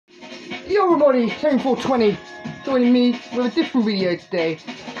Yo everybody, Same420 joining me with a different video today.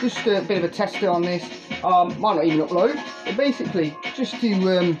 Just a bit of a tester on this. Might not even upload, but basically just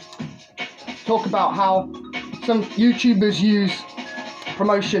to talk about how some YouTubers use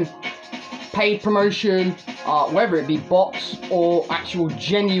promotion, paid promotion, whether it be bots or actual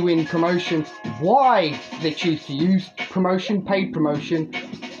genuine promotion, why they choose to use promotion, paid promotion.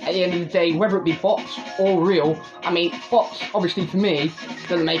 At the end of the day, whether it be bots or real, I mean, bots, obviously for me,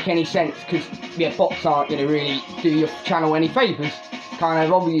 doesn't make any sense, because, yeah, bots aren't going to really do your channel any favours. Kind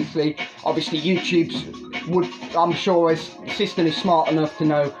of, obviously YouTube's would, I'm sure, his system is smart enough to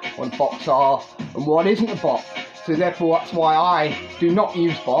know what bots are and what isn't a bot. So therefore, that's why I do not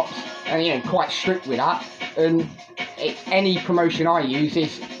use bots, and, you know, quite strict with that. And any promotion I use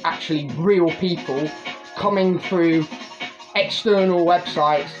is actually real people coming through external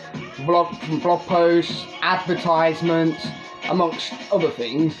websites, from blog posts, advertisements, amongst other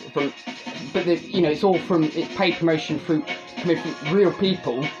things. It's paid promotion coming from real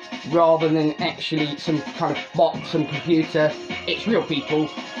people rather than actually some kind of bots and computer. It's real people,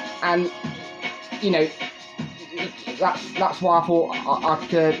 and you know that's why I thought I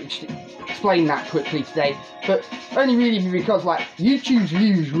could explain that quickly today. But only really because like YouTube's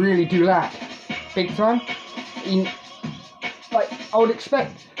views really do lag big time. Like, I would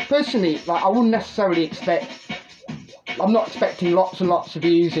expect, personally, like, I wouldn't necessarily expect, I'm not expecting lots and lots of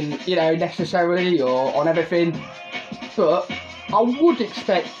views and, you know, necessarily, or on everything, but I would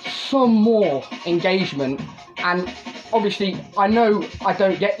expect some more engagement. And obviously, I know I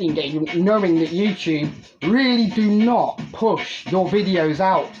don't get the engagement, knowing that YouTube really do not push your videos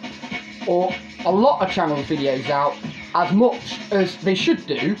out, or a lot of channels' videos out, as much as they should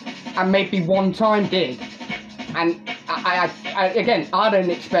do, and maybe one time did. And again, I don't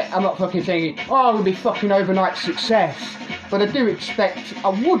expect, I'm not fucking saying, oh, I'm going to be fucking overnight success, but I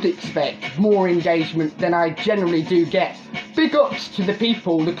would expect more engagement than I generally do get. Big ups to the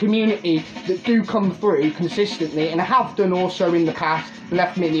people, the community that do come through consistently, and have done also in the past,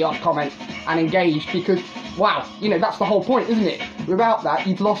 left me the odd comment and engaged, because, wow, you know, that's the whole point, isn't it? Without that,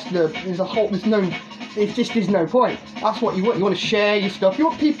 you've lost it just is no point. That's what you want. You want to share your stuff. You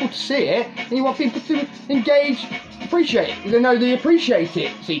want people to see it, and you want people to engage, appreciate it. They know they appreciate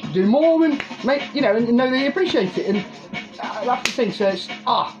it. So you can do more and make, you know, and know they appreciate it. And that's the thing. So it's,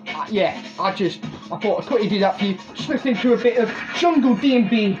 yeah. I thought I'd quickly do that for you. Just listening to a bit of Jungle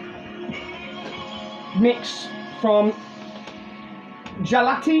D&B mix from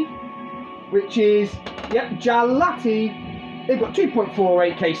Jalati, which is, yep, Jalati. They've got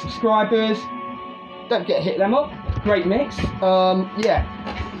 2.48k subscribers. Don't get hit them up. Great mix. Yeah.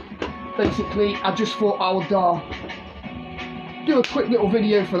 Basically, I just thought I would do a quick little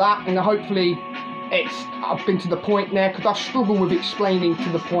video for that, and hopefully I've been to the point there, because I struggle with explaining to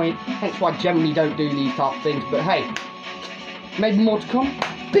the point. Hence why I generally don't do these type of things. But hey, maybe more to come.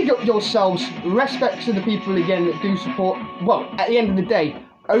 Big up yourselves. Respect to the people again that do support. Well, at the end of the day,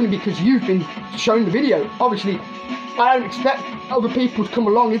 only because you've been shown the video. Obviously, I don't expect other people to come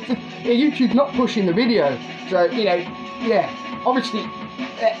along. YouTube's not pushing the video, so, you know, yeah, obviously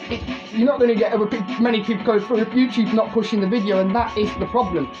you're not going to get many people going through if YouTube's not pushing the video, and that is the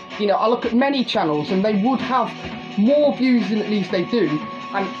problem. You know, I look at many channels and they would have more views than at least they do,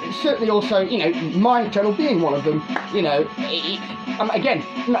 and certainly also, you know, my channel being one of them. You know, again,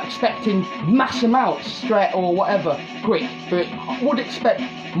 I'm not expecting mass amounts straight or whatever quick, but I would expect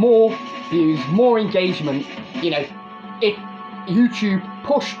more views, more engagement. You know, if YouTube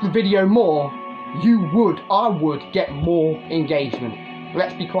pushed the video more, I would get more engagement.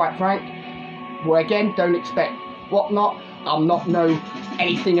 Let's be quite frank. Well, again, don't expect whatnot. I'm not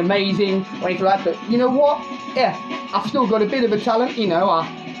anything amazing or anything like that, but you know what? Yeah, I've still got a bit of a talent, you know. I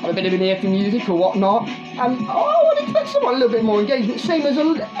have a bit of an ear for music or whatnot, and I would expect someone a little bit more engagement, same as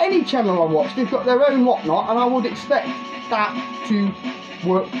any channel I watch. They've got their own whatnot, and I would expect that to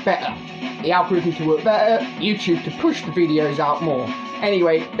work better. The algorithm to work better, YouTube to push the videos out more.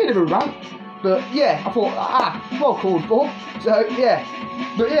 Anyway, bit of a rant, but yeah, I thought, well called for. So yeah,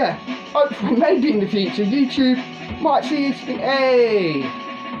 but yeah, hopefully maybe in the future YouTube might see you think, hey,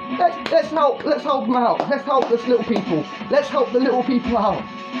 let's help them out. Let's help these little people. Let's help the little people out.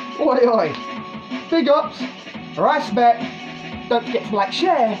 Oi oi. Big ups, respect. Don't forget to like,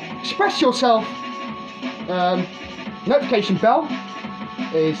 share, express yourself. Notification bell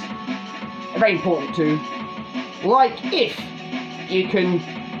is very important too. Like, if you can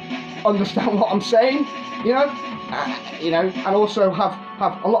understand what I'm saying, you know, and also have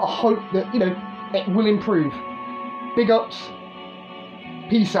a lot of hope that, you know, it will improve. Big ups.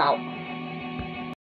 Peace out.